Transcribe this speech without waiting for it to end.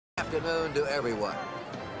Afternoon to everyone.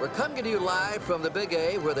 We're coming to you live from the Big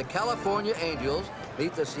A, where the California Angels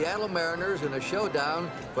meet the Seattle Mariners in a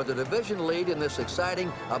showdown for the division lead in this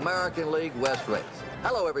exciting American League West race.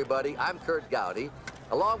 Hello, everybody. I'm Kurt Gowdy,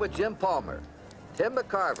 along with Jim Palmer, Tim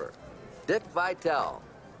McCarver, Dick Vitale,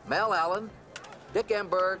 Mel Allen, Dick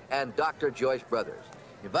Enberg, and Dr. Joyce Brothers,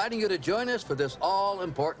 inviting you to join us for this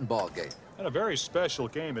all-important ball game. And a very special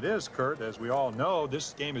game it is, Kurt. As we all know,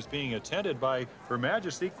 this game is being attended by Her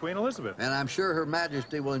Majesty Queen Elizabeth. And I'm sure Her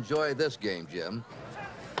Majesty will enjoy this game, Jim.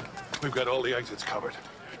 We've got all the exits covered.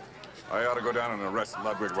 I ought to go down and arrest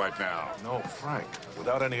Ludwig right now. No, Frank.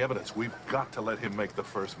 Without any evidence, we've got to let him make the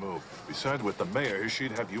first move. Besides, with the mayor,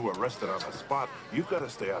 she'd have you arrested on the spot. You've got to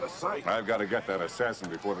stay out of sight. I've got to get that assassin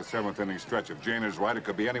before the 7th inning stretch. If Jane is right, it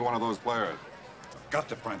could be any one of those players. Got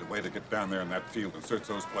to find a way to get down there in that field and search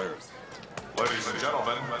those players. Ladies and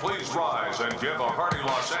gentlemen, please rise and give a hearty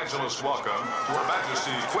Los Angeles welcome to Her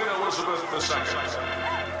Majesty Queen Elizabeth II.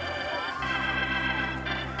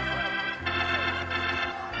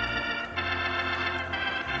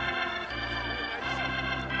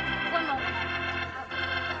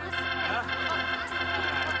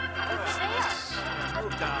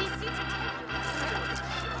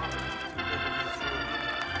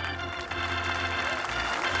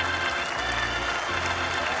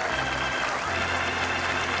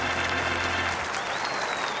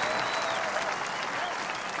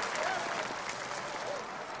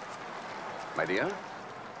 My dear,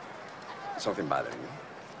 something bothering you?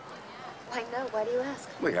 Why, no. Why do you ask?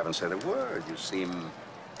 We haven't said a word. You seem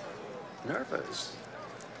nervous.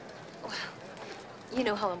 Well, you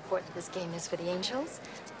know how important this game is for the Angels.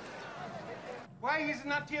 Why he's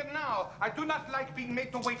not here now? I do not like being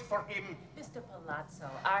made to wait for him. Mr.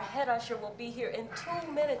 Palazzo, our head usher will be here in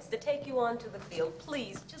 2 minutes to take you onto the field.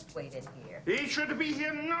 Please, just wait in here. He should be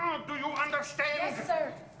here now. Do you understand? Yes,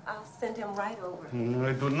 sir. I'll send him right over.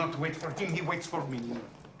 I do not wait for him. He waits for me.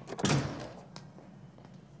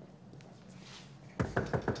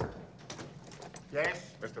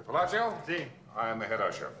 Yes? Mr. Palazzo? Si. I am the head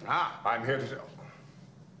usher. Ah. I'm here to...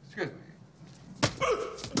 Excuse me.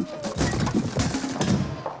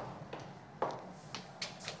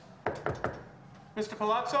 Mr.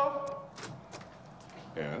 Palazzo?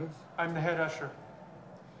 Yes? I'm the head usher.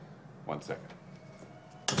 1 second.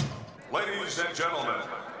 Ladies and gentlemen,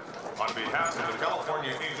 on behalf of the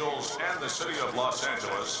California Angels and the city of Los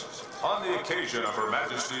Angeles, on the occasion of Her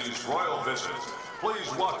Majesty's royal visit, please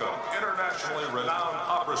welcome internationally renowned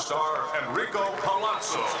opera star Enrico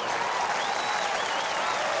Palazzo.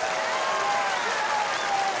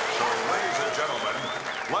 So, ladies and gentlemen,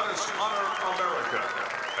 let us honor America,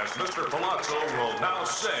 as Mr. Palazzo will now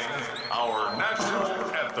sing our national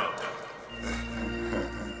anthem.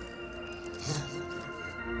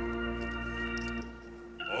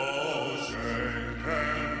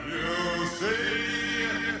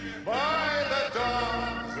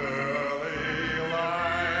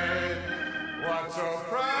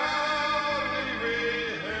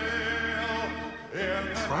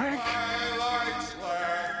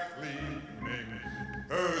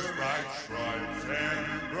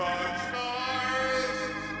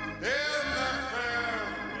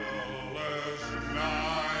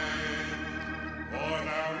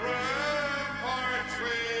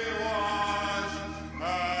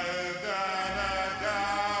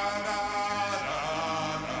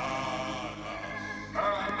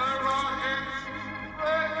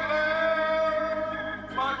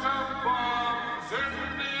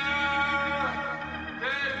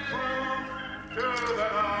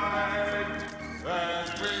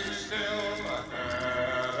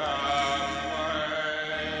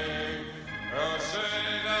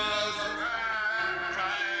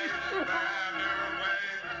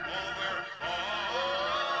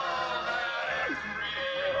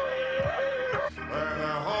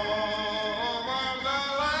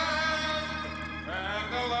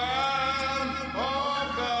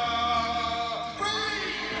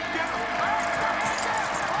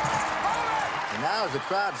 As the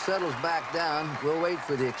crowd settles back down, we'll wait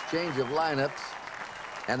for the exchange of lineups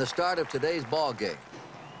and the start of today's ball game.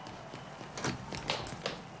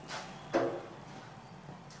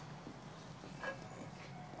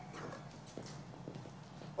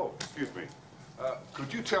 Oh, excuse me.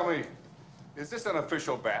 Could you tell me, is this an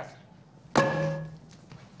official bat?